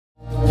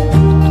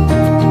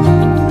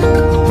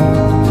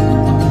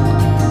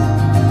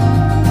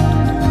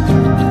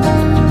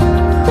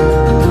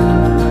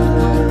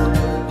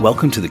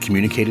Welcome to the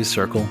Communicative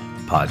Circle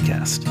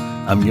podcast.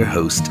 I'm your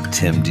host,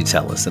 Tim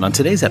DeTellis, and on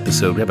today's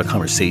episode, we have a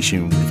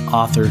conversation with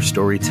author,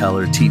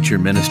 storyteller, teacher,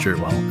 minister.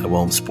 Well, I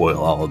won't spoil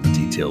all of the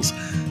details.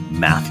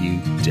 Matthew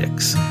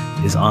Dicks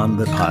is on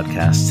the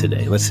podcast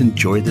today. Let's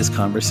enjoy this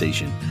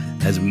conversation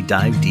as we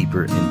dive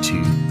deeper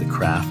into the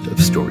craft of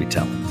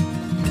storytelling.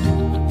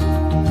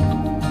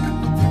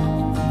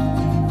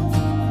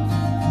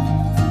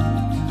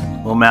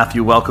 Well,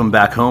 Matthew, welcome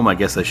back home. I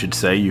guess I should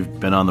say you've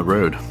been on the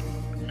road.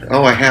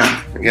 Oh, I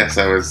have. Yes,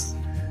 I was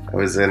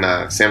in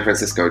San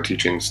Francisco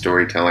teaching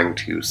storytelling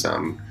to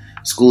some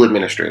school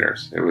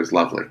administrators. It was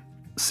lovely.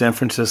 San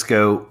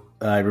Francisco,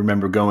 I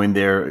remember going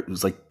there. It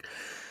was like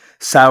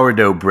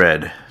sourdough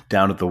bread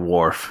down at the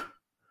wharf.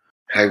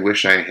 I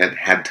wish I had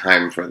had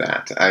time for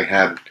that. I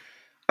had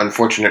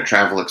unfortunate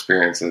travel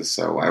experiences,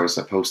 so I was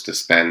supposed to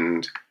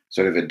spend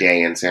sort of a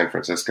day in San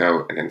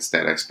Francisco, and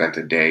instead I spent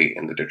a day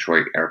in the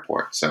Detroit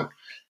airport. So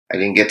I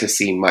didn't get to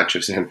see much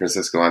of San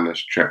Francisco on this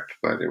trip,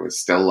 but it was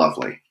still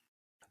lovely.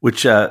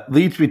 Which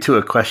leads me to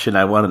a question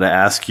I wanted to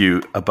ask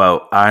you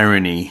about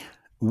irony.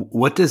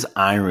 What does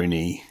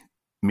irony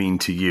mean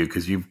to you?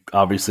 Because you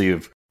obviously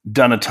have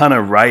done a ton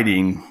of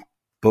writing,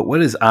 but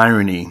what is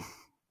irony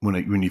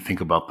when you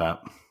think about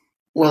that?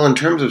 Well, in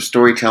terms of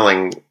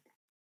storytelling,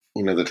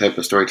 the type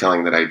of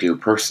storytelling that I do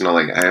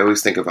personally, I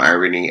always think of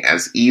irony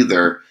as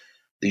either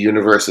the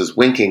universe is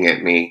winking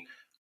at me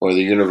or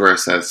the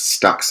universe has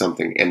stuck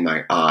something in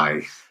my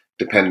eye,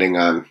 depending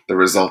on the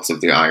results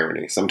of the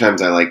irony.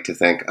 Sometimes I like to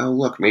think, oh,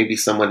 look, maybe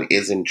someone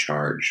is in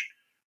charge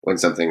when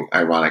something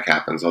ironic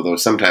happens, although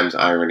sometimes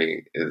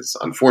irony is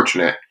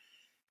unfortunate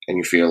and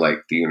you feel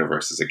like the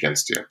universe is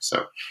against you.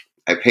 So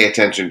I pay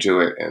attention to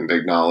it and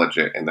acknowledge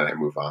it, and then I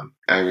move on.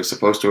 I was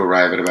supposed to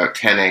arrive at about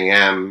 10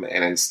 a.m.,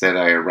 and instead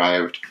I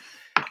arrived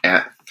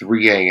at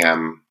 3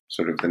 a.m.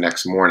 sort of the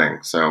next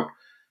morning. So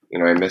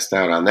I missed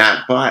out on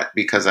that, but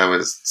because I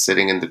was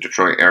sitting in the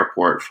Detroit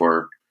airport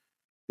for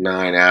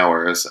 9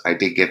 hours, I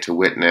did get to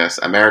witness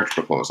a marriage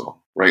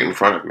proposal right in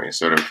front of me,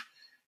 sort of,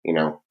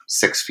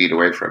 6 feet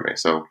away from me.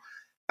 So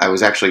I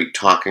was actually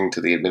talking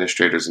to the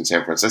administrators in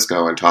San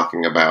Francisco and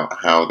talking about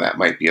how that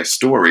might be a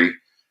story.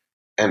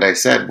 And I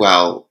said,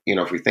 well,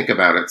 if we think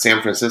about it,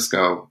 San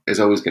Francisco is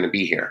always going to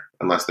be here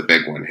unless the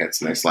big one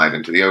hits and they slide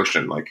into the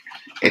ocean. Like,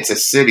 it's a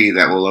city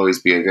that will always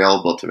be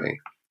available to me.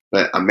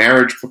 But a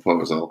marriage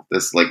proposal,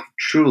 this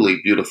truly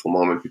beautiful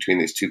moment between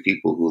these two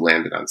people who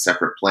landed on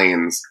separate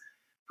planes,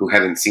 who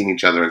hadn't seen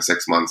each other in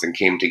 6 months and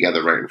came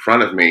together right in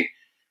front of me,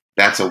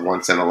 that's a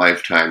once in a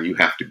lifetime, you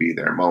have to be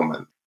there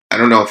moment. I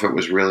don't know if it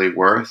was really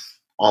worth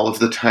all of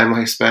the time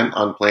I spent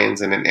on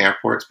planes and in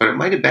airports, but it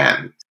might have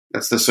been.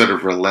 That's the sort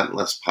of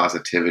relentless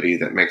positivity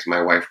that makes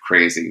my wife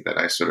crazy that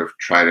I sort of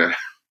try to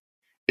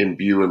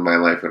imbue in my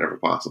life whenever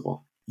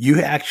possible. You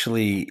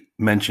actually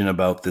mentioned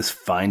about this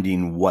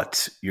finding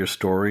what's your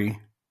story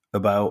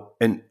about,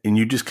 and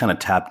you just kind of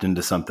tapped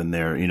into something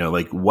there,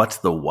 what's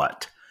the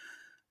what?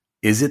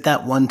 Is it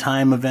that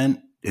one-time event?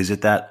 Is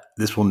it that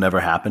this will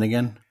never happen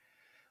again?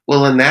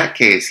 Well, in that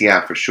case,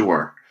 yeah, for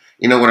sure.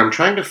 When I'm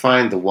trying to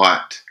find the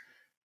what,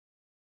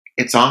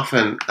 it's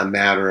often a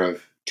matter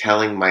of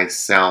telling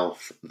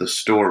myself the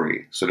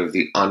story, sort of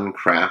the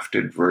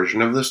uncrafted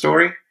version of the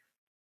story.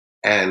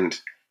 And,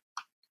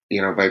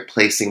 by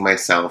placing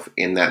myself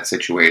in that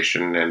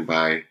situation and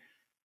by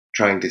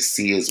trying to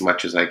see as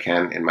much as I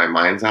can in my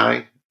mind's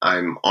eye,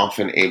 I'm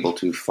often able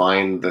to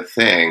find the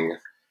thing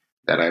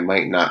that I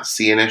might not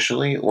see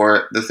initially,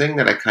 or the thing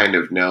that I kind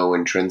of know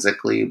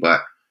intrinsically,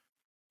 but,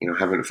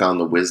 haven't found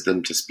the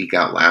wisdom to speak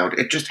out loud.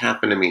 It just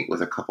happened to me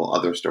with a couple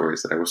other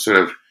stories that I was sort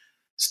of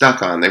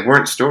stuck on. They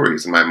weren't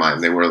stories in my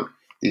mind. They were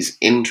these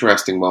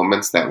interesting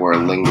moments that were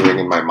lingering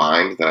in my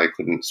mind that I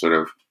couldn't sort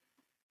of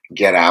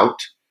get out.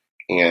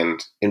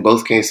 And in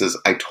both cases,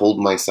 I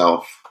told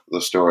myself the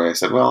story. I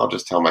said, well, I'll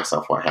just tell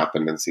myself what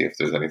happened and see if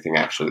there's anything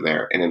actually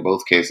there. And in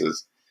both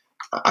cases,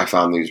 I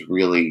found these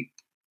really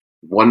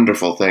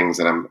wonderful things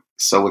that I'm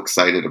so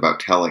excited about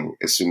telling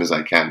as soon as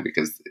I can,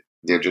 because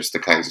they're just the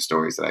kinds of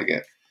stories that I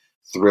get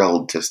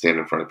thrilled to stand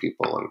in front of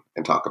people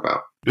and talk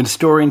about. In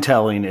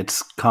storytelling,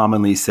 it's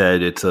commonly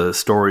said it's a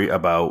story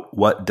about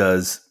what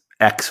does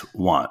X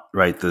want,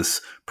 right?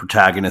 This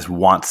protagonist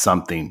wants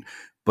something.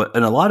 But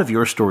in a lot of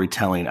your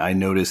storytelling, I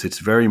notice it's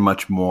very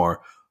much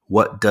more,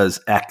 what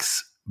does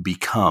X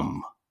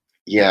become?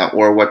 Yeah,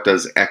 or what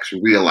does X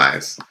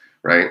realize,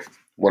 right?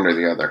 One or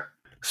the other.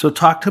 So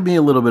talk to me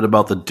a little bit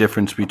about the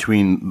difference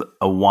between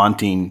a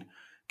wanting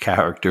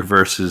character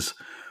versus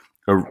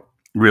a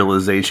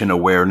realization,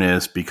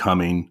 awareness,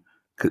 becoming,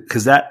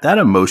 because that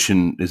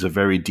emotion is a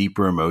very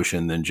deeper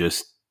emotion than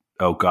just,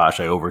 oh gosh,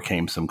 I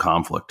overcame some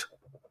conflict.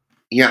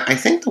 Yeah, I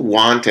think the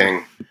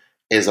wanting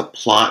is a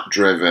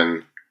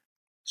plot-driven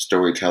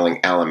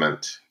storytelling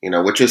element,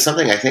 which is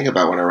something I think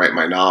about when I write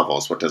my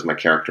novels. What does my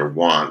character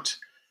want?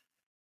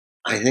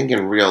 I think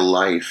in real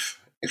life,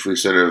 if we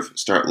sort of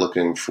start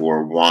looking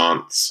for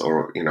wants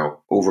or,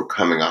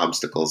 overcoming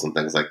obstacles and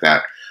things like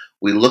that,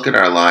 we look at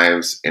our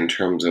lives in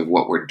terms of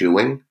what we're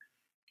doing,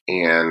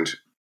 and,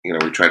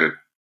 we try to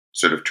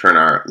sort of turn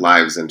our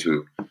lives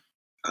into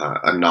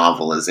a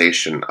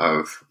novelization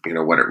of,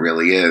 what it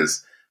really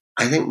is.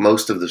 I think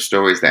most of the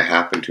stories that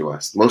happen to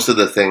us, most of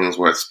the things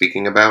worth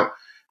speaking about,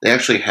 they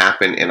actually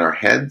happen in our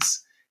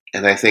heads.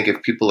 And I think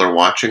if people are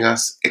watching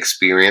us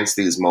experience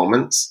these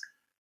moments,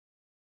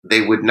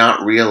 they would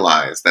not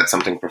realize that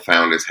something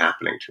profound is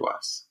happening to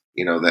us.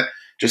 That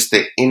just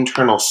the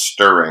internal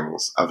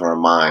stirrings of our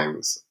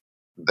minds,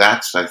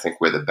 that's, I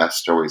think, where the best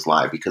stories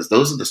lie, because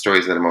those are the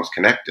stories that are most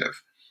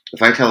connective.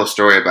 If I tell a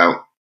story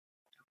about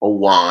a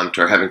want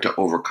or having to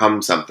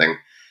overcome something,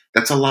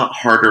 that's a lot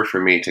harder for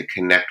me to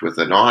connect with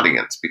an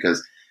audience,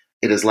 because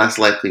it is less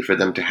likely for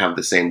them to have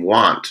the same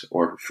want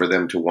or for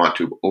them to want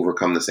to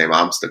overcome the same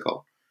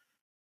obstacle.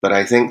 But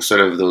I think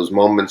sort of those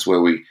moments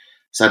where we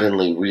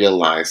suddenly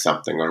realize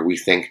something, or we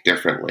think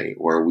differently,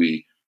 or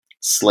we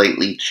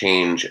slightly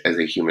change as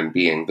a human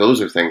being,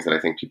 those are things that I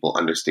think people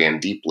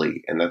understand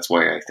deeply. And that's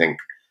why I think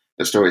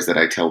the stories that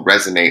I tell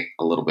resonate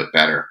a little bit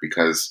better,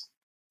 because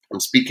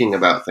I'm speaking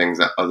about things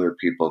that other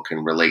people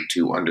can relate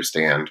to,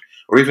 understand,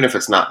 or even if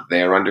it's not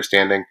their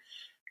understanding,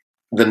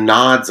 the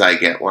nods I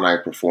get when I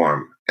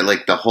perform, and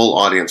like the whole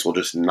audience will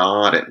just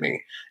nod at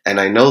me. And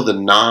I know the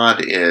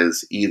nod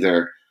is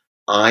either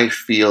I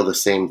feel the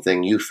same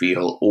thing you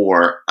feel,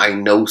 or I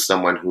know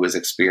someone who has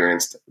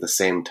experienced the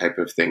same type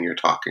of thing you're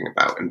talking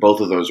about. And both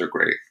of those are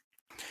great.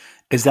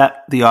 Is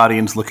that the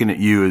audience looking at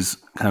you as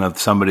kind of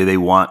somebody they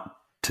want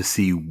to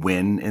see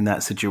win in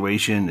that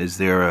situation? Is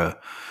there a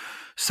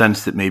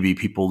sense that maybe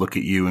people look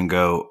at you and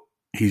go,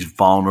 he's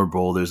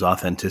vulnerable, there's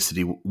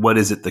authenticity? What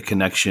is it, the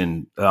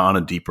connection on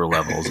a deeper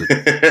level?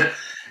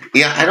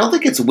 Yeah, I don't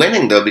think it's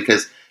winning, though,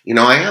 because,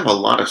 I have a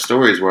lot of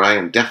stories where I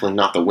am definitely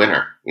not the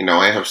winner.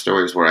 I have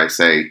stories where I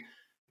say,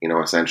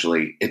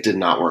 essentially, it did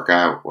not work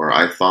out, or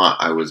I thought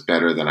I was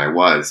better than I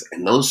was.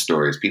 And those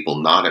stories, people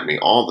nod at me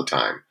all the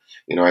time.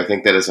 I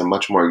think that is a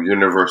much more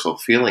universal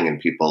feeling in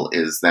people,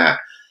 is that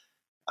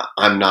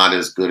I'm not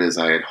as good as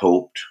I had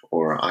hoped,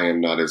 or I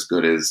am not as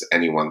good as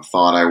anyone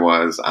thought I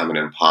was. I'm an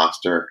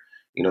imposter.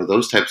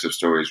 Those types of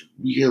stories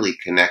really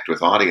connect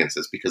with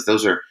audiences, because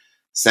those are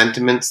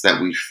sentiments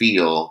that we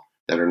feel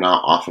that are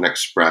not often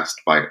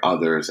expressed by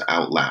others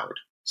out loud.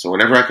 So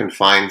whenever I can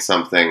find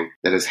something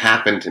that has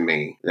happened to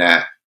me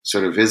that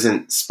sort of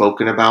isn't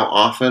spoken about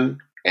often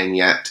and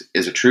yet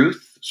is a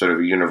truth, sort of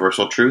a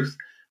universal truth,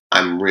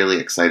 I'm really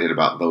excited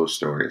about those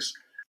stories.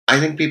 I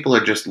think people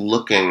are just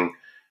looking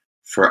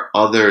for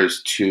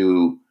others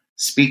to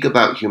speak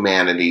about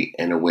humanity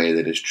in a way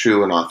that is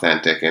true and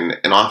authentic. And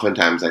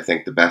oftentimes I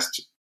think the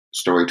best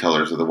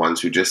storytellers are the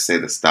ones who just say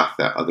the stuff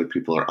that other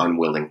people are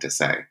unwilling to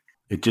say.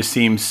 It just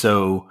seems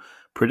so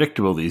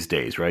predictable these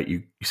days, right?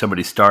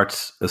 Somebody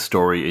starts a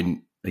story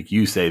and, like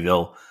you say,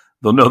 they'll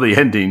know the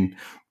ending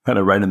kind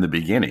of right in the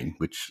beginning,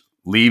 which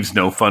leaves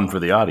no fun for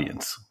the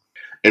audience.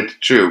 It's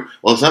true.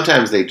 Well,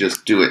 sometimes they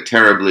just do it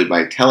terribly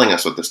by telling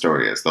us what the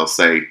story is. They'll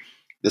say,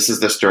 this is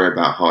the story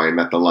about how I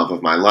met the love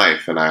of my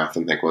life. And I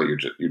often think, well,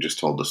 you just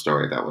told the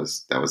story. That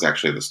was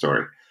actually the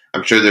story.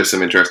 I'm sure there's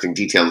some interesting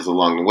details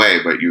along the way,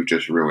 but you've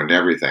just ruined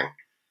everything.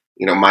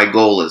 My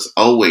goal is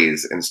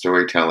always in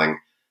storytelling,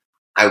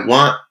 I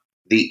want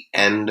the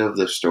end of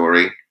the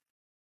story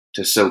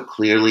to so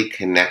clearly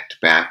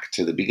connect back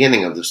to the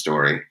beginning of the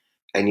story.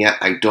 And yet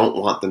I don't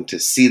want them to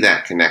see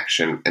that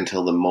connection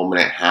until the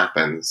moment it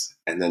happens.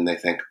 And then they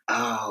think,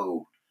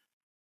 oh,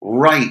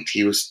 right,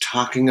 he was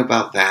talking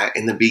about that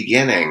in the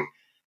beginning,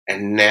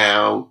 and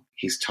now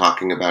he's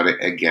talking about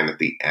it again at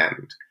the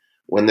end.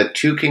 When the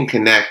two can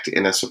connect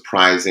in a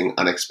surprising,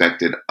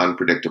 unexpected,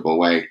 unpredictable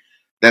way,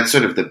 that's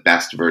sort of the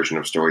best version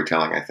of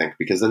storytelling, I think,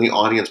 because then the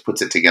audience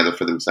puts it together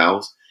for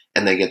themselves,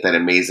 and they get that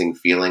amazing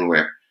feeling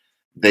where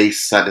they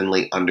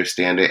suddenly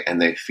understand it,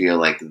 and they feel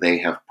like they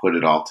have put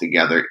it all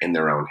together in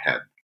their own head.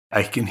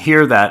 I can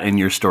hear that in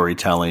your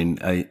storytelling.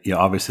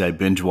 Obviously, I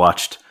binge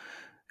watched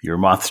your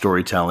Moth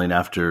storytelling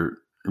after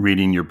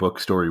reading your book,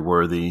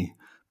 Storyworthy.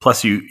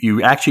 Plus,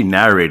 you actually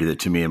narrated it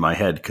to me in my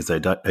head, because I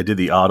did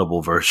the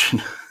Audible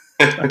version.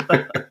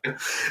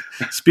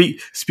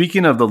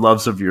 Speaking of the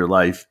loves of your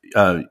life,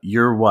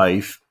 your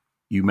wife,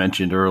 you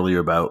mentioned earlier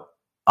about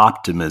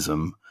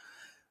optimism,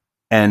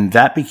 and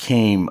that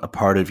became a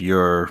part of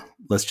your,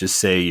 let's just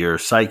say, your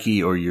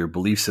psyche or your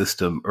belief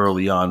system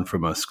early on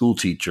from a school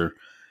teacher.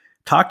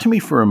 Talk to me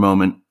for a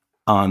moment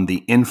on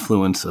the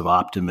influence of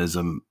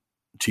optimism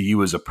to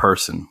you as a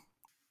person.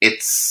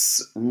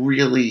 It's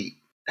really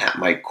at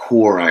my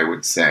core, I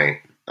would say,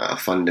 a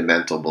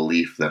fundamental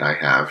belief that I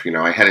have.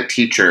 I had a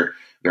teacher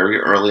very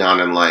early on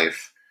in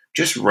life,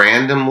 just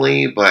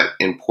randomly but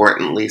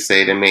importantly,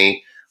 say to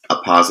me, a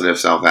positive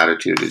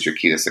self-attitude is your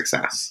key to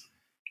success.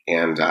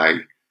 And I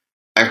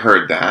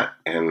heard that,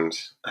 and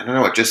I don't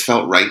know, it just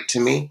felt right to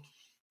me.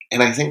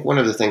 And I think one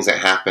of the things that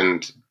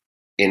happened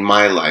in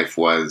my life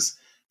was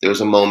there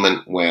was a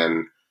moment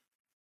when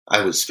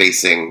I was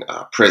facing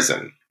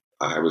prison.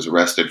 I was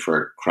arrested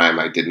for a crime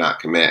I did not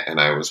commit, and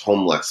I was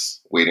homeless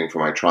waiting for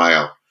my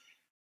trial.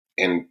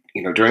 And,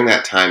 during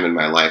that time in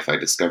my life, I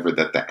discovered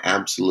that the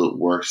absolute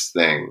worst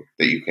thing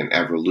that you can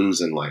ever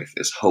lose in life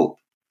is hope.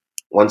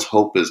 once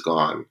hope is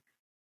gone,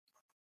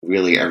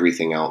 really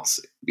everything else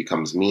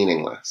becomes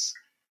meaningless.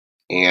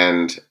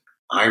 And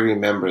I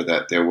remember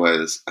that there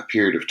was a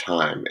period of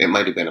time, it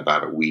might have been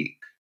about a week,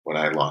 when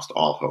I lost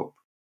all hope.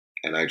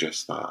 And I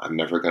just thought, I'm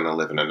never going to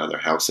live in another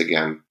house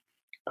again.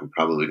 I'm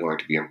probably going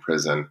to be in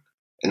prison.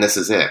 And this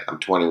is it. I'm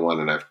 21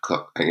 and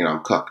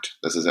I'm cooked.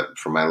 This is it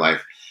for my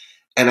life.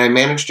 And I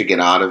managed to get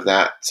out of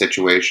that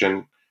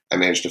situation. I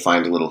managed to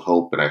find a little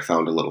hope, and I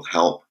found a little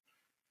help.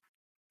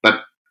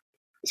 But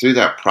through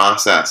that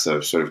process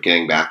of sort of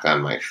getting back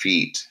on my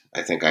feet,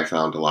 I think I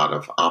found a lot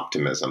of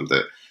optimism.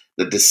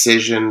 The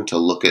decision to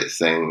look at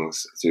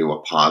things through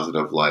a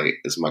positive light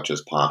as much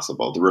as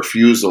possible. The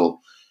refusal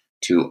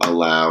to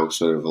allow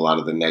sort of a lot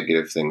of the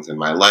negative things in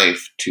my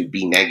life to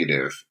be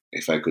negative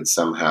if I could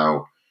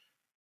somehow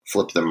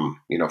flip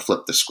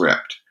the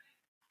script.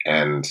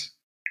 And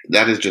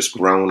that has just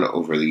grown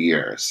over the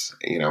years,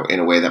 in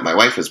a way that my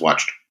wife has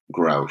watched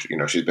grow.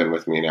 She's been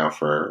with me now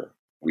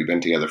we've been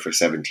together for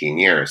 17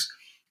 years.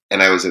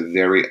 And I was a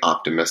very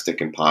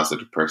optimistic and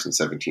positive person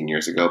 17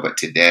 years ago. But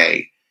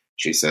today,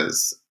 she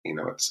says,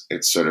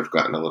 it's sort of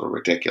gotten a little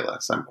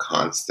ridiculous. I'm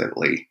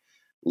constantly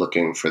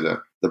looking for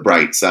the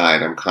bright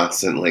side. I'm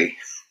constantly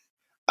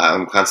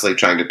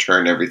trying to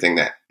turn everything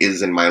that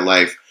is in my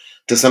life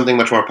to something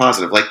much more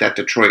positive, like that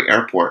Detroit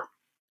airport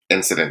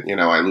incident.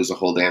 I lose a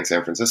whole day in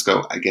San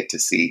Francisco. I get to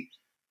see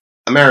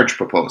a marriage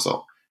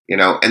proposal,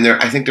 and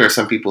I think there are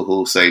some people who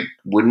will say,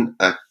 wouldn't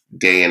a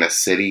day in a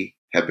city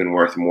have been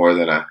worth more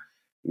than a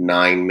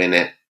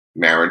 9-minute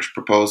marriage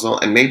proposal?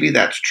 And maybe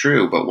that's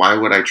true, but why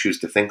would I choose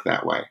to think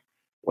that way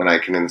when I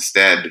can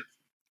instead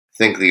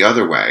think the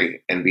other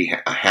way and be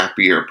a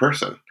happier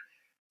person?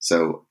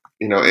 So,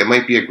 it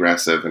might be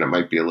aggressive, and it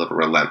might be a little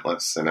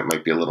relentless, and it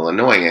might be a little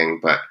annoying,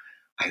 but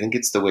I think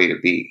it's the way to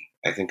be.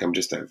 I think I'm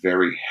just a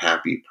very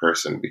happy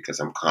person because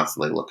I'm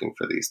constantly looking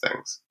for these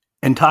things.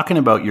 And talking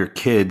about your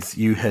kids,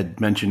 you had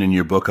mentioned in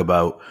your book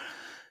about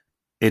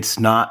it's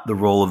not the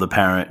role of the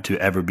parent to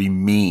ever be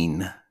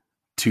mean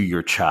to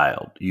your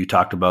child. You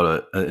talked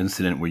about an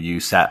incident where you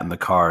sat in the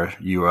car,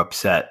 you were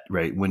upset,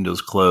 right?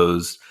 Windows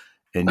closed,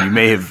 and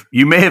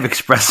you may have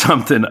expressed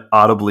something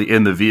audibly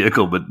in the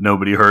vehicle, but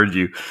nobody heard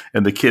you,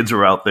 and the kids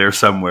were out there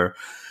somewhere.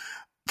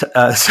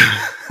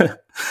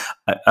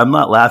 I'm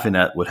not laughing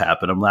at what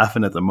happened. I'm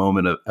laughing at the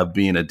moment of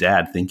being a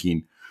dad,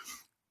 thinking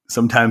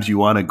sometimes you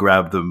want to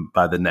grab them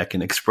by the neck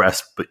and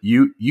express, but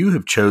you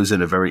have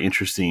chosen a very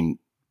interesting,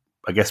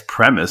 I guess,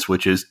 premise,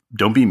 which is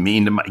don't be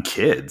mean to my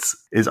kids.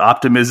 Is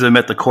optimism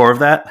at the core of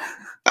that?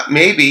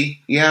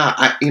 Maybe, yeah.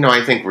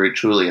 I think very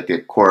truly at the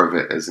core of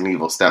it is an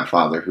evil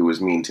stepfather who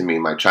was mean to me,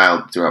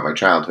 throughout my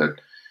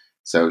childhood.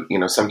 So,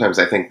 sometimes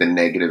I think the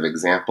negative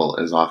example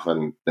is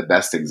often the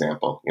best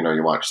example.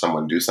 You watch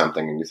someone do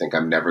something and you think,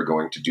 I'm never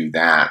going to do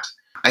that.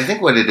 I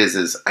think what it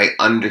is I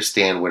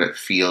understand what it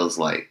feels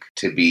like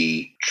to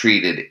be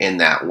treated in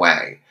that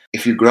way.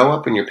 If you grow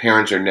up and your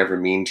parents are never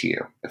mean to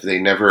you, if they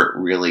never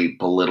really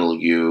belittle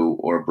you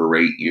or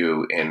berate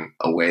you in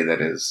a way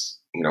that is,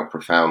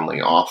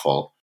 profoundly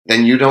awful,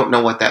 then you don't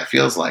know what that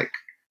feels like.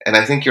 And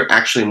I think you're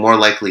actually more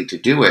likely to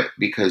do it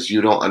because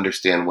you don't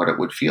understand what it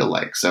would feel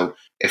like. So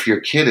if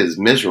your kid is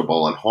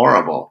miserable and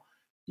horrible,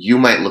 you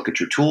might look at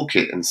your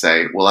toolkit and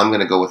say, well, I'm going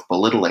to go with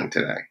belittling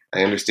today.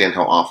 I understand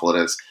how awful it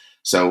is.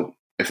 So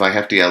if I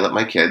have to yell at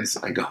my kids,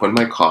 I go in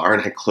my car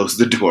and I close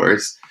the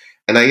doors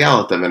and I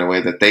yell at them in a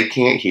way that they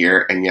can't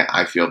hear, and yet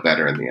I feel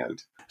better in the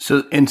end.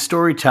 So in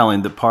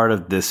storytelling, the part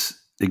of this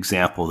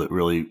example that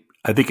really,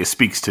 I think it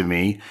speaks to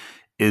me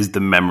is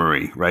the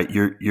memory, right?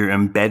 You're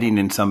embedding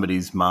in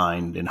somebody's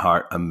mind and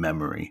heart a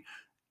memory.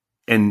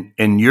 And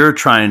you're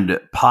trying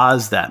to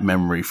pause that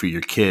memory for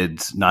your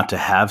kids, not to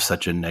have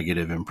such a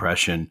negative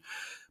impression.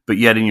 But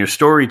yet in your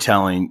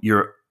storytelling,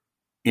 you're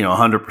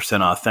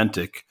 100%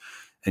 authentic,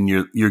 and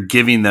you're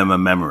giving them a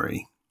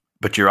memory.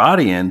 But your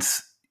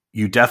audience,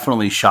 you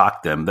definitely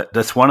shock them.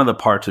 That's one of the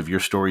parts of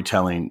your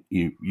storytelling.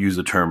 You use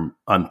the term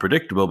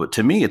unpredictable, but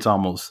to me, it's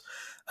almost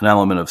an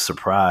element of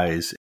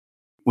surprise.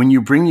 When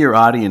you bring your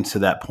audience to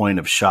that point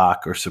of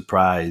shock or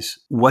surprise,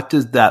 what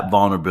does that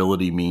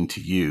vulnerability mean to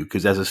you?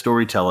 Because as a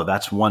storyteller,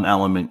 that's one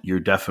element you're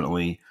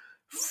definitely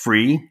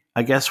free,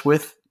 I guess,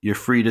 with. You're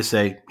free to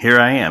say, here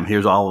I am.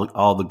 Here's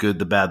all the good,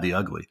 the bad, the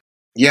ugly.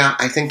 Yeah,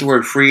 I think the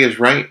word free is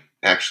right,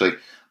 actually.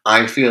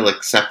 I feel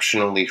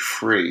exceptionally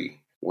free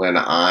when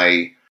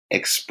I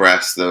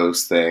express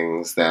those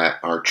things that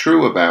are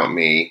true about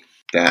me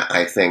that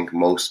I think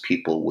most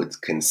people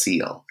would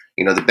conceal.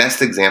 The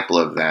best example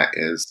of that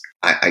is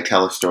I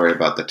tell a story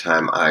about the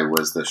time I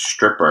was the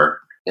stripper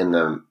in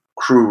the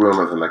crew room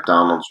of a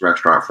McDonald's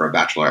restaurant for a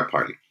bachelorette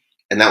party.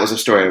 And that was a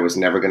story I was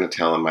never going to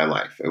tell in my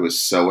life. It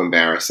was so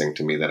embarrassing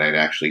to me that I'd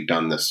actually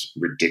done this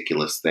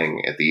ridiculous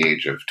thing at the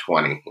age of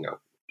 20,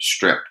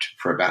 stripped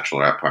for a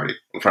bachelorette party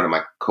in front of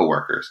my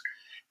coworkers.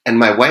 And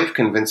my wife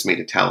convinced me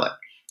to tell it.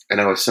 And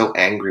I was so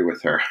angry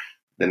with her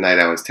the night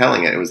I was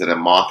telling it. It was at a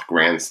Moth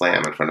Grand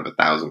Slam in front of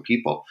 1,000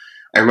 people.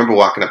 I remember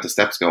walking up the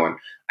steps going,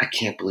 I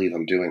can't believe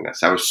I'm doing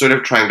this. I was sort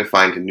of trying to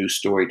find a new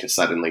story to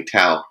suddenly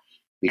tell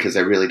because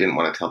I really didn't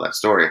want to tell that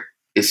story.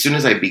 as soon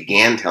as I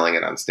began telling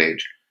it on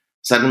stage,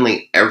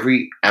 suddenly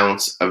every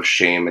ounce of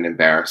shame and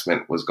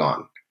embarrassment was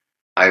gone.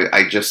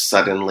 I just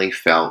suddenly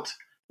felt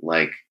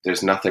like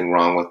there's nothing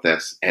wrong with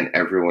this, and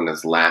everyone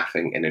is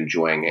laughing and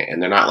enjoying it.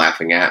 And they're not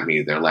laughing at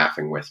me, they're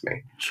laughing with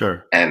me.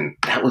 Sure. And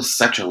that was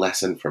such a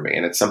lesson for me.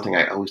 And it's something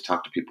I always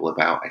talk to people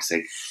about. I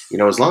say,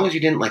 as long as you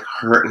didn't like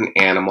hurt an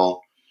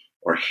animal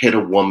or hit a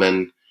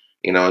woman,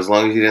 as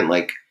long as you didn't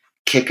like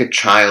kick a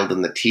child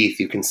in the teeth,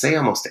 you can say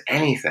almost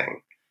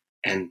anything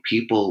and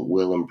people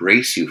will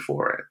embrace you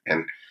for it.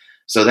 And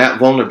so that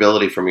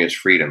vulnerability for me is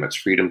freedom. It's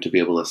freedom to be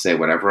able to say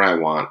whatever I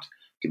want,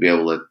 to be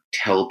able to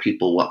tell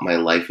people what my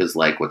life is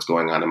like, what's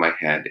going on in my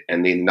head,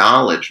 and the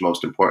knowledge,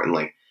 most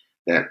importantly,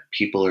 that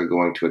people are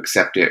going to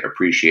accept it,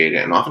 appreciate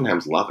it, and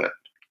oftentimes love it.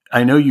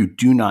 I know you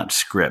do not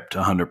script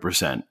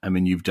 100%. I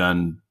mean, you've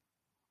done,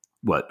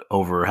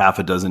 over half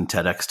a dozen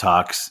TEDx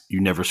talks.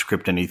 You never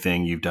script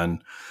anything.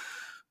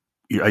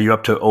 Are you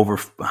up to over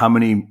how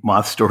many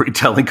moth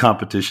storytelling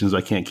competitions?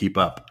 I can't keep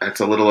up. It's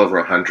a little over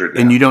 100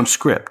 now. And you don't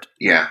script?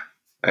 Yeah,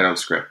 I don't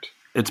script.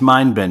 It's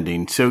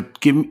mind-bending. So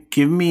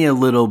give me a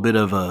little bit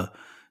of a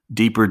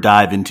deeper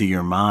dive into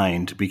your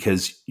mind,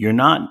 because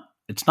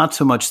it's not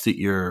so much that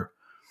you're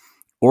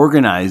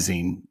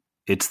organizing,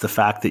 it's the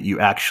fact that you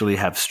actually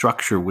have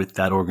structure with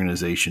that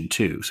organization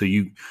too. So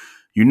you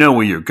know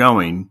where you're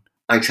going.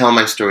 I tell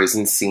my stories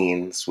in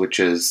scenes, which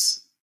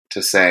is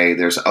to say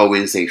there's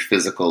always a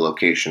physical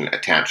location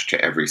attached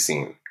to every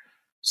scene.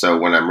 So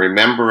when I'm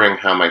remembering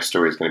how my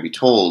story is going to be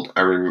told,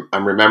 I'm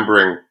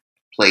remembering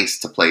place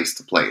to place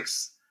to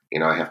place.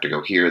 I have to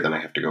go here, then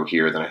I have to go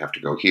here, then I have to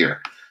go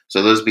here.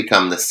 So those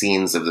become the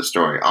scenes of the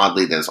story.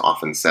 Oddly, there's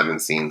often 7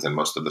 scenes in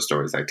most of the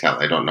stories I tell.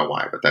 I don't know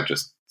why, but that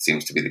just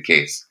seems to be the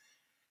case.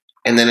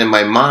 And then in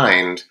my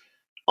mind,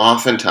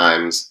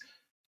 oftentimes,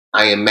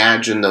 I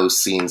imagine those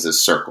scenes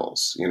as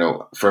circles.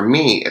 For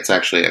me, it's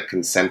actually a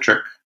concentric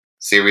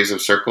series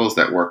of circles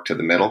that work to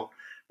the middle.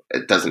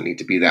 It doesn't need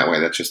to be that way.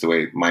 That's just the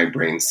way my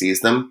brain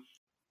sees them.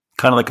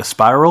 Kind of like a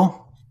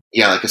spiral?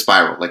 Yeah, like a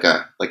spiral,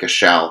 like a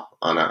shell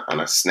on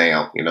a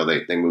snail.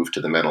 They move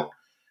to the middle.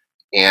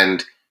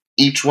 And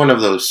each one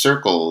of those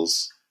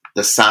circles,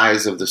 the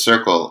size of the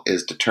circle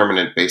is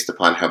determinant based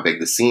upon how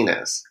big the scene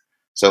is.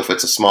 So if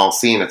it's a small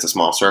scene, it's a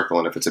small circle.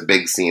 And if it's a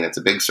big scene, it's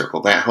a big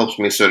circle. That helps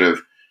me sort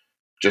of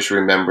just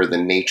remember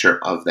the nature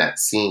of that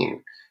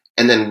scene.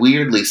 And then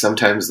weirdly,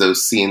 sometimes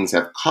those scenes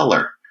have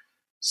color.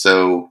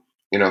 So,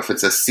 if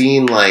it's a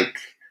scene like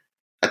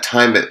a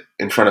time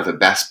in front of a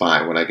Best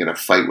Buy when I get a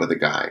fight with a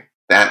guy,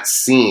 that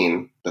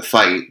scene, the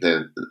fight,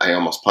 I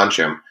almost punch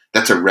him,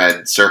 that's a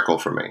red circle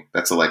for me.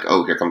 That's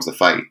oh, here comes the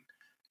fight.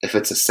 If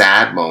it's a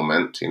sad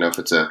moment, if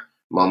it's a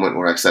moment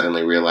where I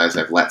suddenly realize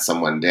I've let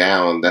someone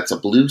down, that's a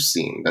blue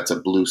scene. That's a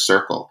blue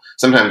circle.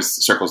 Sometimes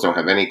circles don't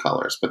have any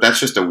colors, but that's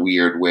just a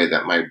weird way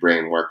that my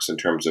brain works in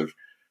terms of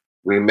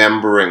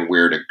remembering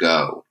where to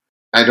go.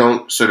 I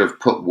don't sort of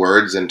put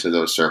words into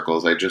those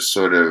circles. I just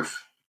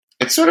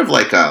it's sort of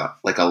like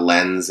a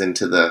lens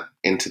into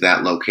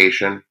that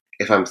location.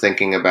 If I'm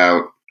thinking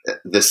about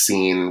the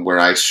scene where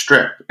I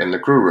strip in the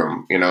crew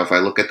room, if I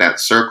look at that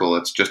circle,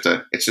 it's just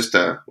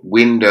a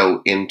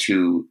window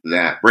into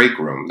that break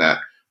room,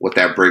 what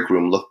that break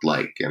room looked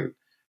like, and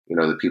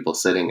the people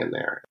sitting in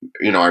there.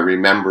 I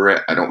remember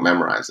it. I don't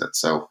memorize it.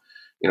 So,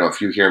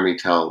 if you hear me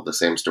tell the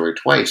same story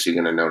twice, you're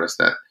going to notice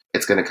that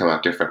it's going to come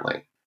out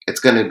differently. It's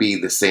going to be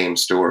the same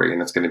story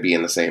and it's going to be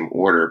in the same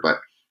order, but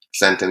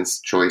sentence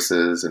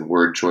choices and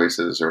word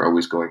choices are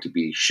always going to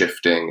be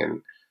shifting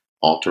and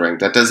altering.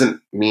 That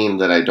doesn't mean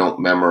that I don't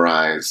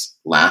memorize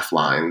laugh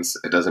lines.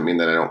 It doesn't mean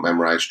that I don't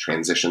memorize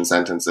transition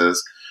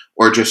sentences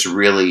or just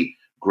really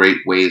great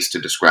ways to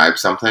describe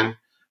something.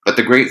 But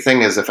the great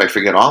thing is if I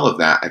forget all of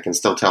that, I can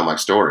still tell my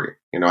story.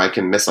 I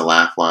can miss a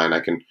laugh line.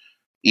 I can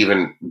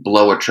even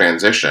blow a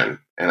transition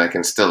and I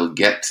can still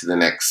get to the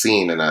next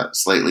scene in a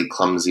slightly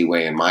clumsy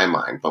way in my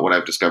mind. But what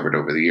I've discovered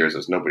over the years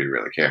is nobody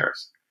really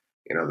cares.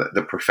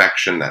 The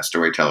perfection that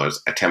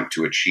storytellers attempt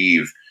to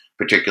achieve,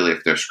 particularly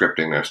if they're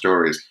scripting their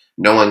stories,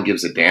 no one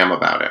gives a damn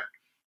about it.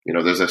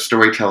 There's a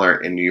storyteller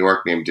in New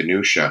York named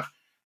Danusha,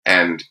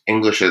 and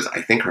English is,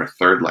 I think, her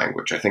third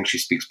language. I think she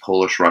speaks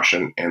Polish,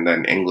 Russian, and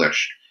then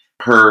English.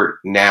 Her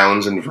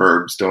nouns and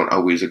verbs don't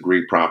always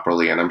agree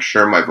properly, and I'm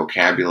sure my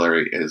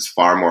vocabulary is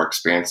far more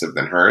expansive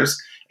than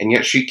hers, and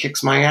yet she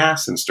kicks my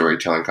ass in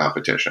storytelling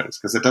competitions,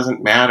 because it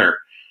doesn't matter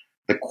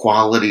the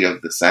quality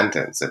of the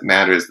sentence. It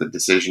matters the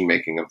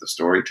decision-making of the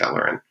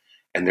storyteller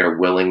and their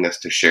willingness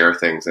to share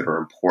things that are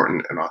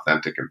important and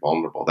authentic and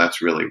vulnerable.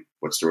 That's really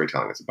what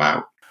storytelling is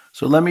about.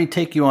 So let me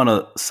take you on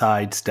a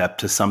side step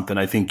to something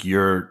I think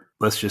you're,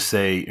 let's just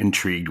say,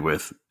 intrigued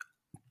with.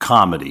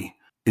 Comedy.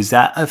 Is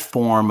that a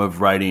form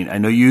of writing? I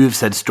know you have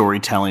said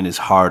storytelling is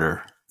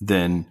harder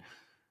than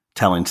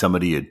telling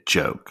somebody a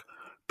joke,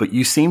 but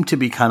you seem to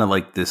be kind of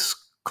like this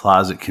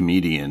closet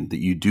comedian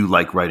that you do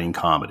like writing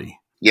comedy.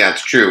 Yeah,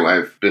 it's true.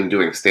 I've been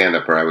doing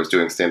stand-up, or I was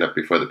doing stand-up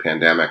before the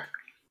pandemic.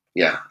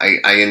 Yeah,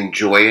 I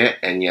enjoy it,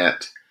 and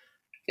yet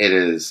it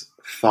is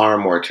far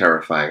more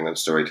terrifying than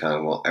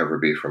storytelling will ever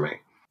be for me.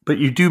 But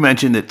you do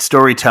mention that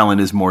storytelling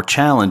is more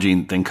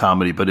challenging than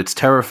comedy, but it's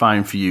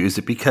terrifying for you. Is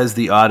it because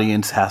the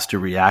audience has to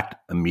react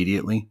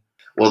immediately?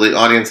 Well, the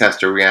audience has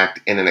to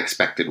react in an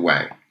expected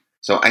way.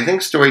 So I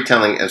think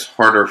storytelling is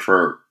harder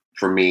for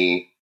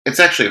me. It's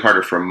actually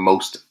harder for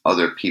most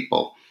other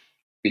people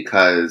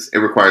because it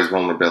requires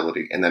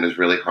vulnerability, and that is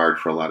really hard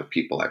for a lot of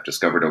people. I've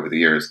discovered over the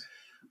years,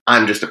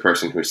 I'm just a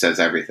person who says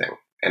everything,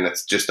 and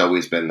it's just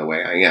always been the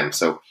way I am.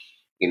 So,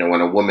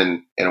 when a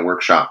woman in a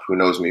workshop who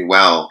knows me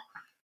well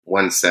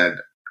once said,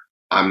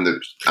 I'm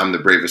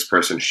the bravest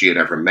person she had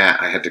ever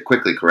met, I had to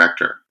quickly correct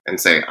her and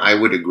say, I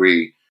would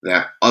agree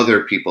that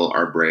other people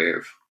are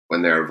brave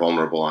when they're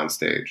vulnerable on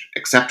stage,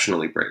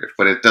 exceptionally brave,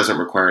 but it doesn't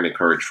require any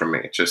courage from me.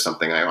 It's just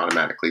something I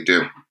automatically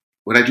do.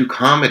 When I do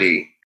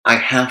comedy, I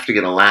have to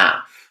get a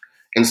laugh.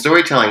 In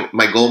storytelling,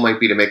 my goal might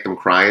be to make them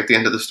cry at the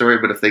end of the story,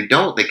 but if they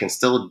don't, they can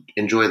still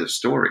enjoy the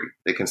story.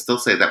 They can still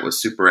say that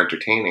was super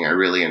entertaining. I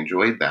really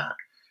enjoyed that.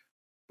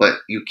 But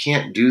you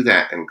can't do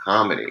that in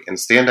comedy. In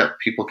stand-up,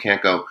 people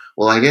can't go,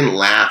 well, I didn't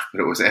laugh,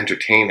 but it was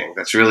entertaining.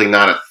 That's really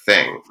not a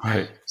thing.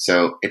 Right.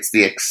 So it's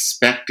the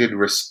expected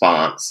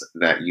response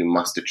that you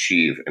must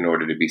achieve in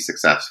order to be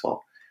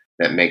successful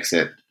that makes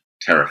it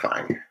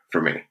terrifying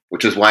for me,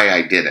 which is why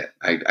I did it.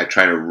 I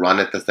try to run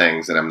at the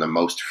things that I'm the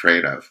most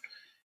afraid of.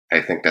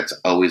 I think that's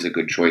always a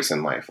good choice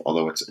in life,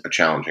 although it's a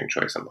challenging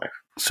choice in life.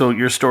 So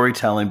your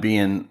storytelling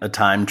being a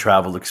time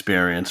travel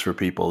experience for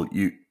people,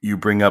 you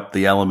bring up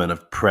the element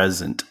of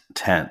present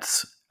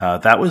tense.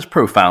 That was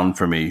profound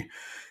for me,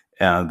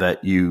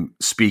 that you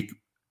speak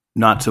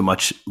not so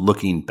much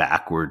looking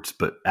backwards,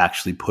 but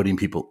actually putting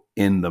people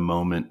in the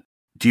moment.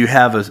 Do you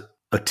have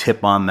a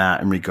tip on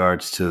that in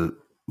regards to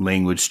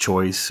language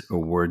choice or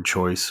word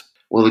choice?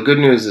 Well, the good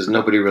news is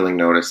nobody really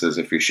notices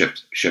if you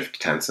shift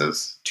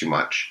tenses too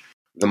much.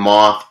 The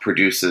Moth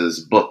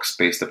produces books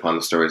based upon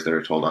the stories that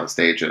are told on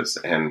stages.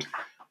 And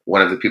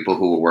one of the people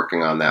who were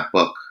working on that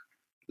book,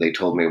 they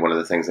told me one of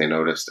the things they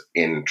noticed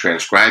in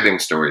transcribing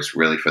stories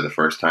really for the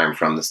first time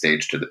from the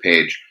stage to the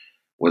page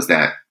was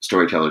that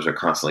storytellers are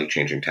constantly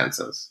changing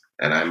tenses.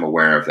 And I'm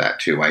aware of that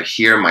too. I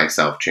hear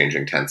myself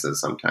changing tenses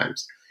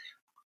sometimes.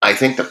 I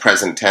think the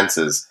present tense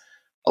is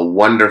a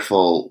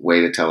wonderful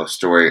way to tell a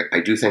story. I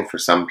do think for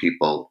some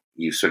people,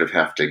 you sort of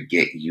have to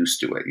get used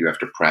to it. You have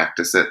to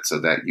practice it so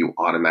that you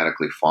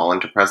automatically fall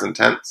into present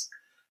tense.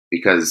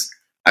 Because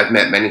I've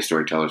met many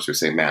storytellers who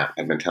say, Matt,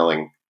 I've been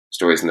telling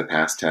stories in the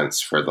past tense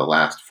for the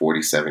last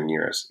 47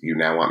 years. You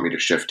now want me to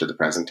shift to the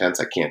present tense?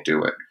 I can't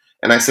do it.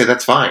 And I say,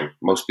 that's fine.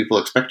 Most people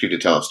expect you to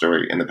tell a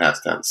story in the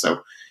past tense.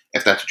 So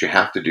if that's what you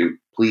have to do,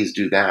 please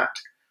do that.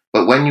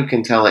 But when you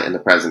can tell it in the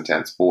present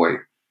tense, boy,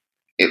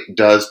 it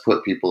does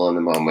put people in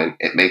the moment.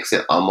 It makes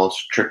it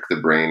almost trick the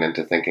brain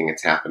into thinking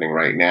it's happening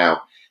right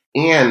now.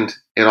 And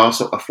it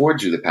also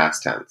affords you the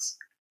past tense.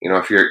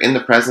 If you're in the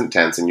present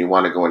tense and you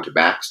want to go into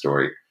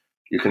backstory,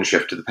 you can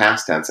shift to the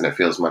past tense and it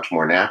feels much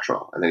more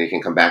natural. And then you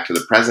can come back to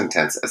the present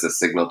tense as a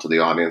signal to the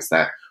audience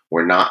that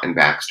we're not in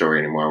backstory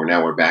anymore.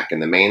 Now we're back in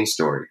the main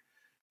story.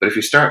 But if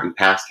you start in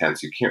past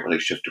tense, you can't really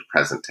shift to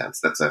present tense.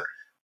 That's an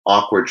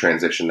awkward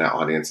transition that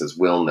audiences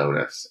will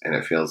notice, and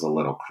it feels a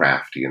little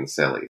crafty and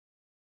silly.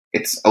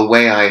 It's a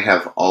way I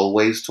have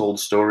always told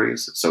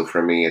stories. So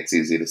for me, it's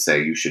easy to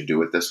say you should do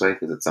it this way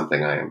because it's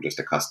something I am just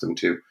accustomed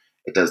to.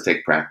 It does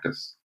take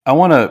practice. I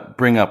want to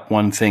bring up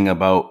one thing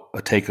about a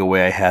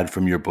takeaway I had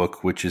from your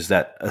book, which is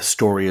that a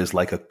story is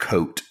like a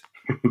coat.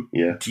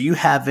 Yeah. Do you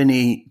have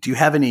any,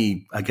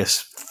 I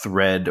guess,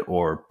 thread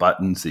or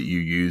buttons that you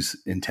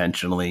use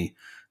intentionally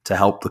to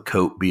help the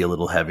coat be a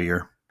little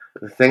heavier?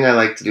 The thing I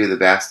like to do the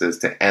best is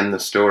to end the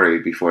story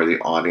before the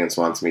audience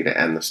wants me to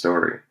end the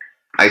story.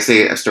 I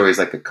say a story is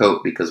like a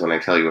coat because when I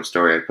tell you a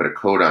story, I put a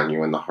coat on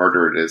you, and the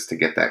harder it is to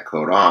get that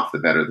coat off, the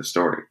better the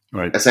story.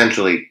 Right.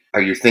 Essentially,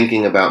 are you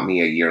thinking about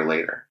me a year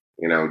later?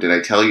 Did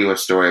I tell you a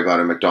story about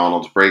a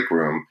McDonald's break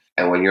room,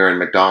 and when you're in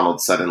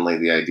McDonald's, suddenly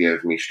the idea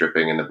of me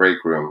stripping in the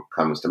break room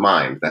comes to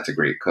mind? That's a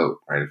great coat,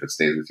 right, if it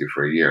stays with you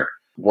for a year.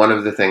 One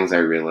of the things I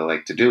really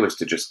like to do is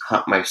to just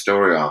cut my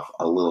story off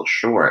a little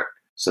short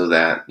so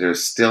that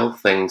there's still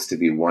things to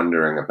be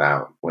wondering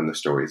about when the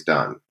story's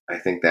done. I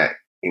think that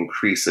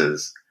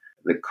increases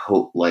the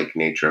coat-like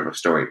nature of a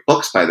story.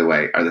 Books, by the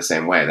way, are the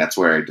same way. That's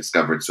where I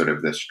discovered sort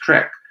of this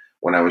trick.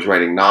 When I was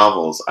writing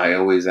novels, I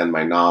always end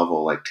my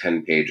novel like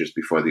 10 pages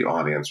before the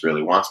audience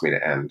really wants me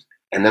to end.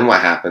 And then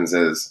what happens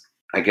is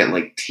I get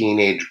like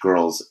teenage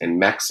girls in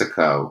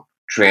Mexico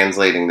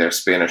translating their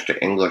Spanish to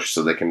English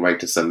so they can write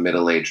to some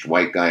middle-aged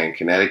white guy in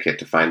Connecticut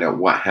to find out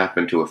what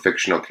happened to a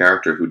fictional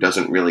character who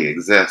doesn't really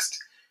exist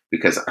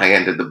because I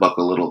ended the book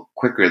a little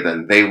quicker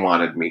than they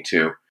wanted me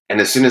to. And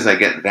as soon as I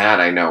get that,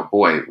 I know,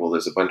 boy, well,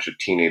 there's a bunch of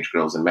teenage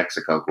girls in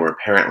Mexico who are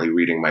apparently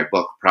reading my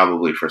book,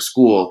 probably for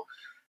school,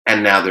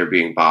 and now they're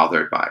being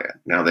bothered by it.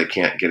 Now they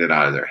can't get it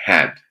out of their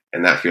head.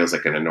 And that feels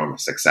like an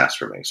enormous success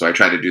for me. So I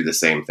try to do the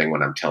same thing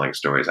when I'm telling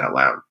stories out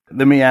loud.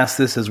 Let me ask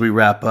this as we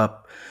wrap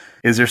up.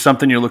 Is there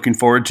something you're looking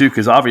forward to?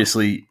 Because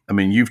obviously,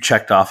 you've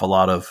checked off a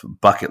lot of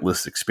bucket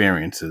list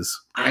experiences.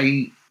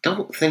 I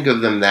don't think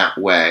of them that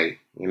way.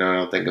 I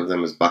don't think of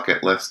them as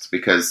bucket lists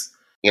because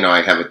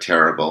I have a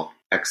terrible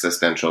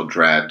existential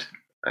dread.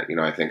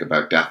 I think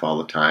about death all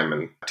the time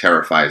and it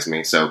terrifies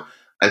me. So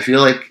I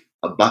feel like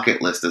a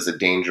bucket list is a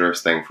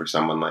dangerous thing for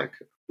someone like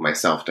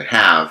myself to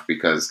have,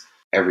 because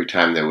every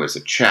time there was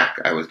a check,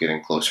 I was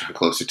getting closer and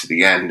closer to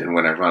the end, and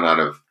when I run out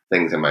of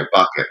things in my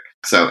bucket.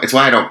 So it's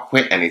why I don't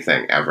quit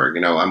anything ever.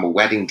 I'm a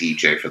wedding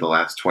DJ for the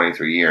last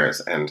 23 years,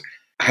 and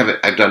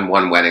I've done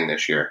one wedding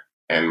this year.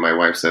 And my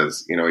wife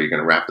says, are you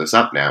going to wrap this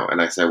up now?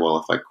 And I say, well,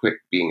 if I quit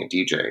being a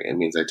DJ, it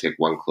means I take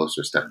one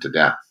closer step to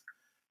death.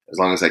 As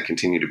long as I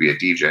continue to be a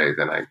DJ,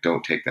 then I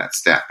don't take that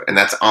step. And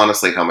that's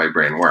honestly how my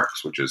brain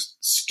works, which is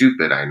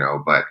stupid, I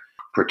know, but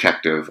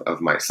protective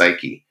of my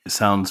psyche. It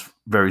sounds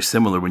very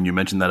similar when you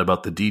mentioned that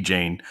about the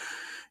DJing.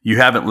 You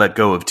haven't let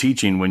go of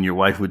teaching, when your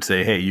wife would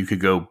say, hey, you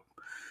could go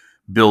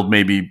build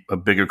maybe a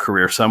bigger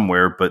career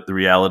somewhere, but the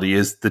reality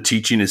is the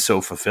teaching is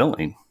so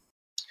fulfilling.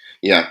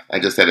 Yeah, I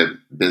just had a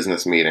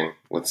business meeting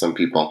with some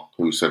people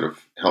who sort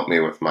of helped me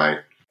with my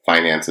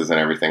finances and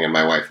everything, and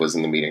my wife was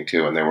in the meeting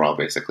too, and they were all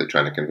basically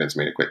trying to convince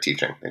me to quit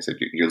teaching. They said,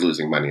 you're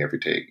losing money every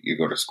day you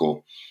go to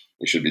school.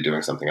 You should be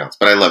doing something else.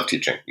 But I love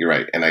teaching, you're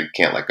right, and I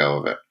can't let go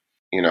of it.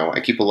 I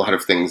keep a lot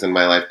of things in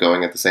my life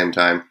going at the same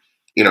time.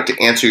 To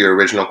answer your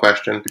original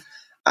question,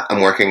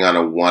 I'm working on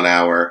a 1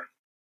 hour,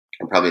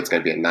 and probably it's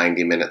going to be a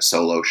 90-minute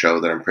solo show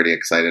that I'm pretty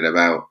excited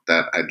about,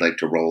 that I'd like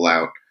to roll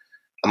out.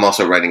 I'm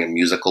also writing a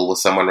musical with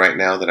someone right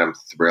now that I'm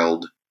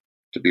thrilled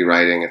to be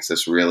writing. It's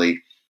this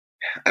really,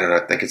 I don't know,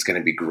 I think it's going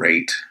to be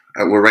great.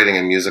 We're writing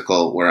a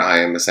musical where I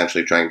am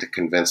essentially trying to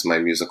convince my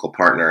musical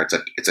partner.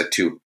 It's a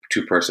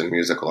two-person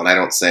musical, and I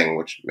don't sing,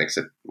 which makes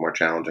it more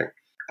challenging.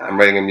 I'm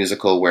writing a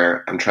musical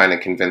where I'm trying to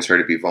convince her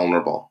to be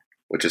vulnerable,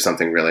 which is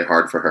something really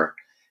hard for her.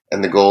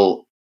 And the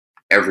goal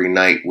every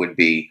night would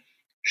be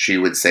she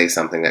would say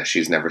something that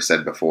she's never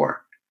said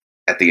before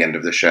at the end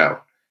of the show.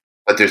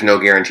 But there's no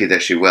guarantee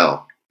that she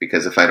will,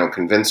 because if I don't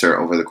convince her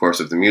over the course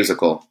of the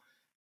musical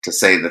to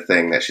say the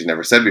thing that she's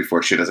never said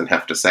before, she doesn't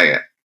have to say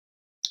it.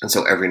 And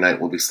so every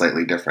night will be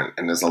slightly different.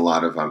 And there's a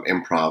lot of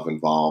improv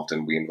involved,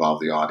 and we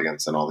involve the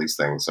audience and all these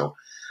things. So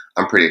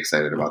I'm pretty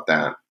excited about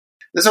that.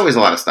 There's always a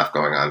lot of stuff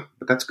going on,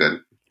 but that's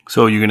good.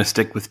 So you're going to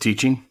stick with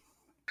teaching?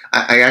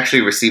 I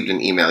actually received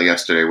an email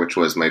yesterday, which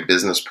was my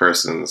business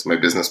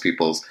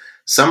people's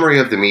summary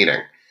of the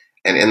meeting.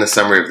 And in the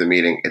summary of the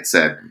meeting, it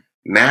said,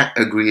 Matt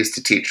agrees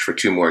to teach for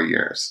 2 more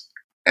years.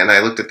 And I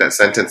looked at that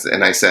sentence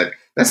and I said,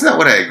 that's not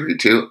what I agreed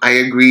to. I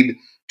agreed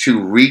to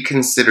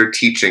reconsider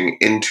teaching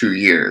in 2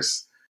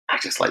 years. I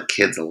just like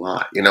kids a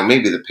lot.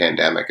 Maybe the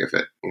pandemic, if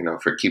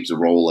it keeps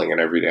rolling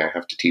and every day I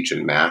have to teach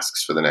in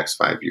masks for the next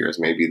 5 years,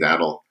 maybe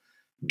that'll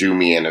do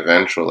me in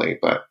eventually.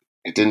 But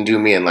it didn't do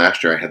me in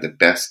last year. I had the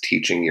best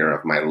teaching year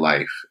of my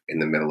life in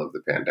the middle of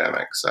the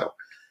pandemic. So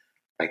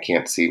I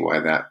can't see why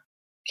that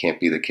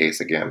can't be the case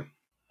again.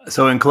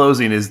 So in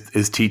closing,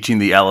 is teaching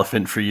the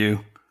elephant for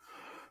you?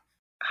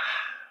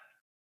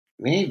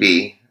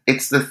 Maybe.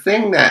 It's the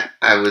thing that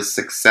I was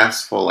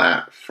successful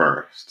at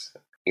first,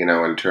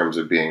 in terms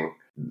of being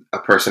a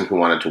person who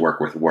wanted to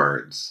work with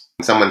words.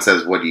 When someone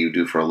says, what do you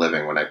do for a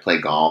living? When I play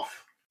golf,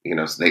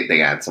 so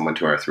they add someone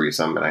to our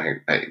threesome,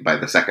 and I by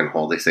the second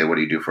hole, they say, what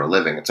do you do for a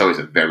living? It's always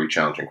a very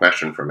challenging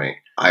question for me.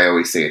 I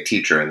always say a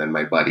teacher, and then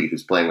my buddy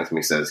who's playing with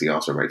me says he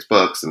also writes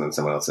books, and then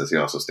someone else says he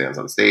also stands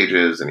on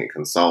stages, and he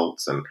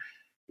consults, and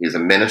he's a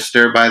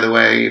minister, by the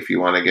way, if you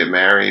want to get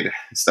married,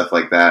 stuff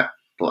like that.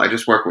 Well, I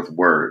just work with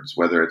words,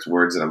 whether it's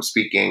words that I'm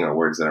speaking or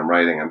words that I'm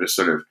writing. I'm just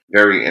sort of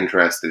very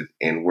interested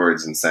in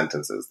words and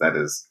sentences. That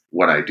is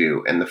what I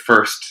do. And the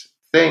first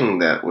thing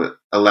that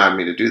allowed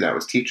me to do that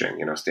was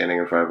teaching, standing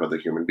in front of other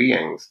human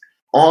beings.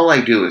 All I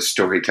do is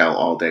storytell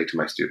all day to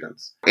my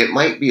students. It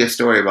might be a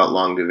story about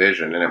long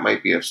division, and it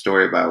might be a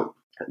story about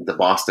the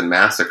Boston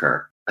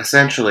Massacre.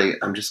 Essentially,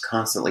 I'm just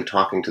constantly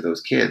talking to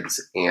those kids,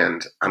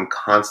 and I'm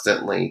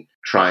constantly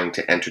trying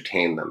to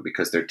entertain them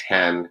because they're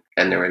 10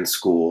 and they're in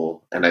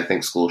school, and I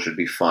think school should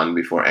be fun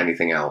before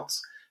anything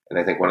else. And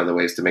I think one of the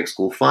ways to make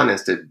school fun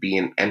is to be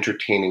an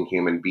entertaining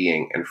human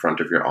being in front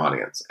of your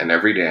audience. And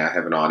every day I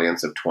have an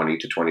audience of 20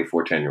 to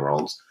 24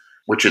 10-year-olds,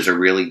 which is a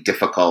really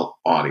difficult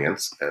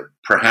audience,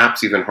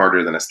 perhaps even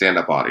harder than a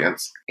stand-up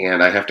audience.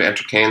 And I have to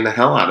entertain the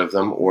hell out of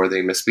them, or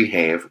they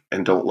misbehave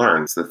and don't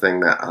learn. It's the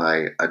thing that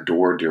I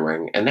adore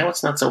doing. And now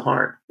it's not so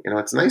hard.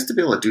 It's nice to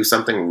be able to do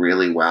something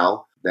really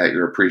well that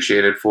you're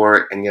appreciated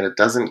for, and yet it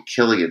doesn't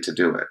kill you to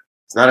do it.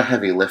 It's not a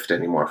heavy lift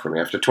anymore for me.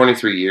 After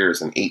 23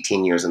 years and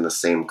 18 years in the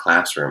same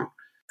classroom,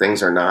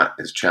 things are not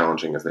as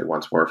challenging as they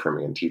once were for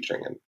me in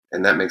teaching,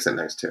 and that makes it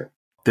nice too.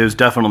 There's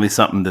definitely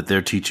something that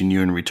they're teaching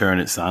you in return,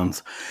 it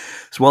sounds.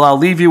 So, well, I'll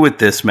leave you with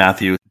this,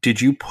 Matthew.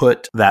 Did you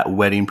put that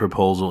wedding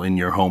proposal in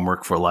your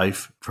homework for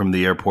life from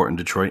the airport in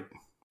Detroit?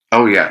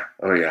 Oh yeah.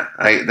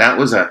 That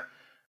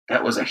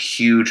was a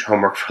huge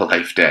homework for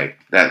life day,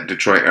 that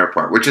Detroit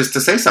airport, which is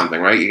to say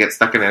something, right? You get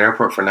stuck in an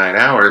airport for 9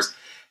 hours,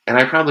 and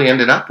I probably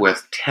ended up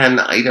with 10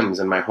 items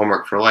in my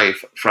homework for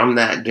life from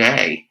that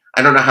day.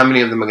 I don't know how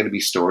many of them are going to be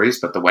stories,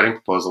 but the wedding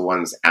proposal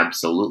one's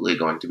absolutely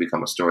going to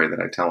become a story that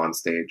I tell on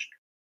stage.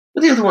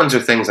 But the other ones are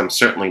things I'm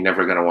certainly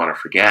never going to want to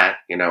forget.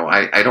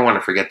 I don't want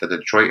to forget that the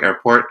Detroit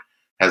airport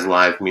has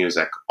live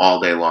music all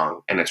day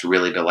long, and it's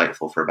really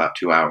delightful for about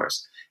 2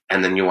 hours.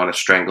 And then you want to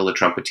strangle the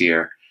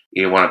trumpeter.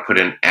 You want to put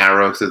an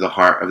arrow through the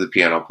heart of the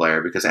piano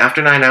player, because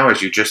after 9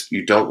 hours,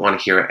 you don't want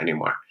to hear it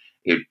anymore.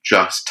 You're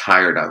just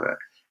tired of it.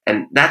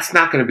 And that's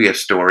not going to be a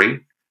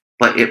story,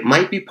 but it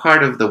might be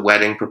part of the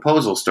wedding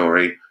proposal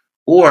story.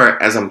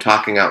 Or as I'm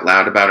talking out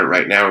loud about it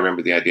right now,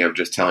 remember the idea of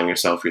just telling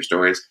yourself your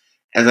stories?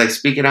 As I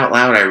speak it out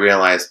loud, I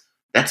realize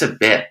that's a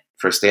bit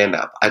for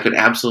stand-up. I could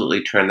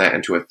absolutely turn that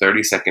into a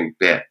 30-second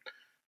bit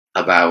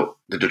about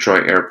the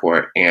Detroit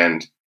airport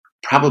and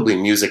probably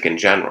music in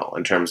general,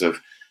 in terms of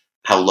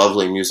how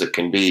lovely music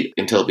can be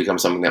until it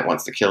becomes something that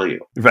wants to kill you.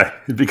 Right.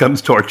 It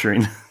becomes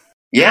torturing.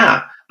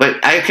 Yeah.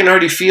 But I can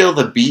already feel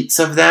the beats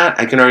of that.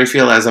 I can already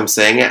feel as I'm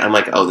saying it, I'm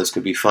like, oh, this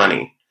could be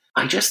funny.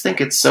 I just think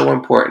it's so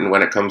important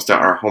when it comes to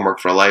our homework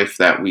for life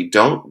that we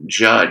don't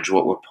judge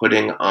what we're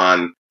putting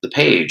on the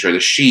page or the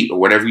sheet or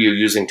whatever you're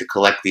using to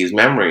collect these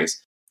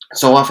memories.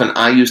 So often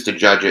I used to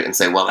judge it and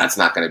say, well, that's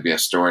not going to be a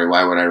story.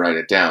 Why would I write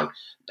it down?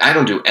 I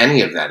don't do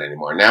any of that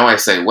anymore. Now I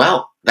say,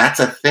 well, that's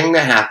a thing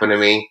that happened to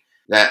me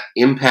that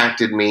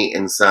impacted me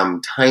in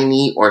some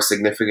tiny or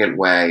significant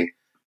way.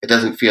 It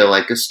doesn't feel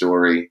like a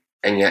story.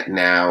 And yet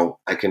now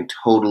I can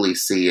totally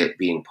see it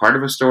being part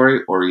of a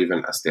story or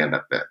even a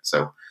stand-up bit.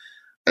 So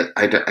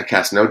I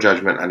cast no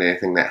judgment on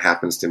anything that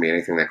happens to me,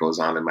 anything that goes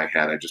on in my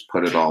head. I just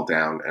put it all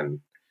down and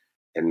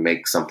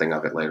make something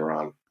of it later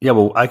on. Yeah,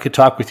 well, I could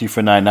talk with you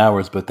for 9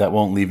 hours, but that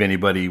won't leave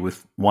anybody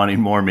with wanting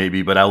more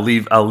maybe. But I'll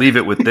leave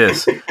it with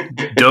this.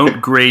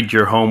 Don't grade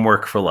your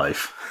homework for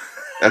life.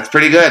 That's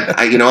pretty good.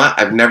 You know what?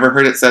 I've never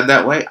heard it said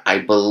that way. I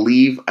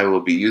believe I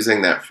will be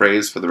using that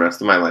phrase for the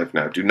rest of my life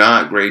now. Do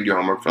not grade your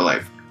homework for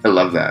life. I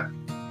love that.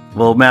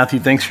 Well, Matthew,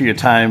 thanks for your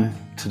time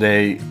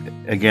today.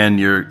 Again,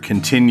 you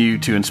continue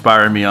to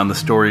inspire me on the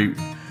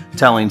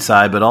storytelling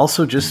side, but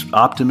also just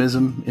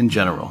optimism in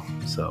general.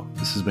 So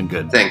this has been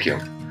good. Thank you.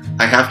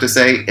 I have to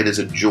say, it is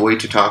a joy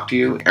to talk to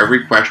you.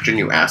 Every question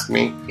you ask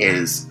me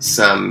is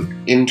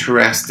some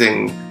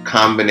interesting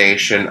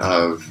combination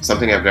of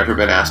something I've never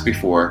been asked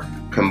before,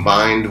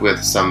 combined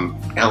with some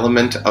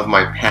element of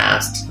my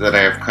past that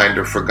I have kind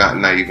of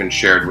forgotten I even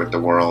shared with the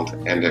world,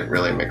 and it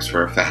really makes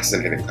for a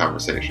fascinating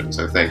conversation.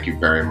 So thank you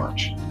very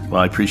much.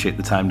 Well, I appreciate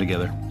the time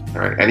together.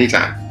 All right,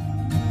 anytime.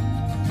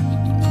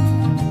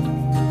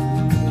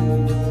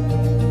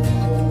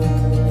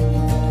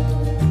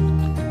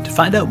 To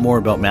find out more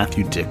about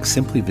Matthew Dicks,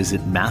 simply visit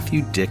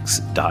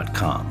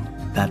MatthewDicks.com.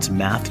 That's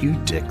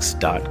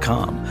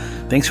MatthewDicks.com.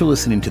 Thanks for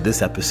listening to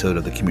this episode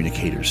of the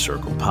Communicators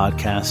Circle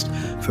podcast.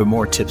 For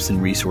more tips and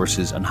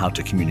resources on how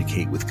to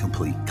communicate with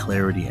complete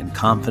clarity and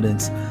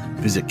confidence,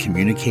 visit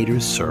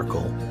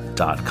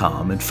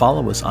CommunicatorsCircle.com and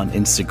follow us on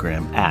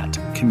Instagram at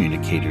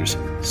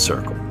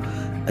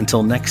CommunicatorsCircle.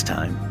 Until next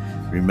time,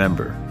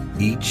 remember,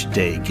 each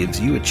day gives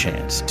you a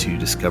chance to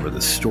discover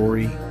the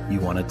story you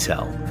want to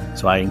tell.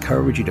 So I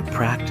encourage you to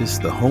practice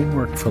The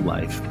Homework for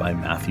Life by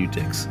Matthew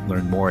Dicks.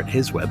 Learn more at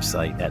his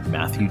website at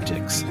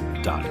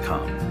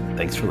MatthewDicks.com.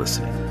 Thanks for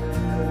listening.